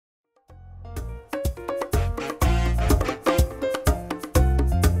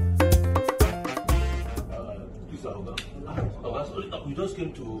we just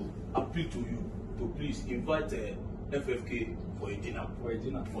came to appeal to you to please invite FFK for a dinner.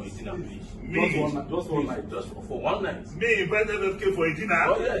 Please. Just one night. Just for one night. Me invite FFK for a dinner?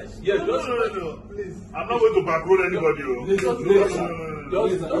 Oh yes. Yes. No. Please. I'm not going to backroll anybody. Just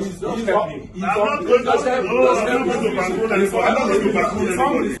help him. I'm not going to backroll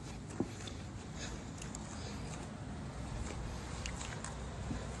anybody.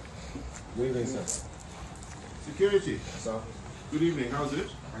 Good evening, sir. Security. Sir. Good evening. How's it?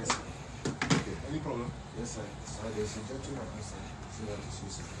 Hi, sir. Okay. Any problem? Yes, sir. Sir, there's a gentleman outside.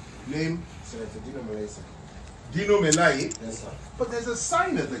 Name? Senator Dino Melaye, sir. Dino Melaye? Yes, sir. But there's a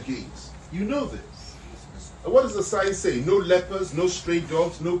sign at the gate. You know this. What does the sign say? No lepers, no stray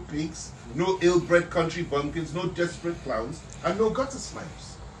dogs, no pigs, no ill-bred country bumpkins, no desperate clowns, and no gutter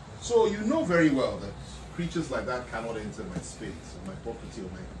snipes. So you know very well that creatures like that cannot enter my space, or my property, or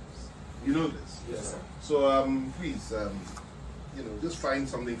my house. You know this. Yes, sir. So please, just find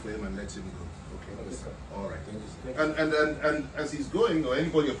something for him and let him go. Okay. Yes, sir. All right. Thank you, sir. And as he's going, or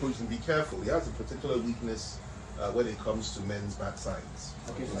anybody approaching, be careful. He has a particular weakness when it comes to men's backsides.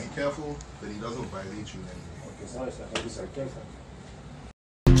 Okay, So sir. be careful that he doesn't violate you in any way. Okay, sir. Thank you, sir. Thank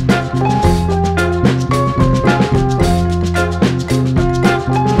you, sir.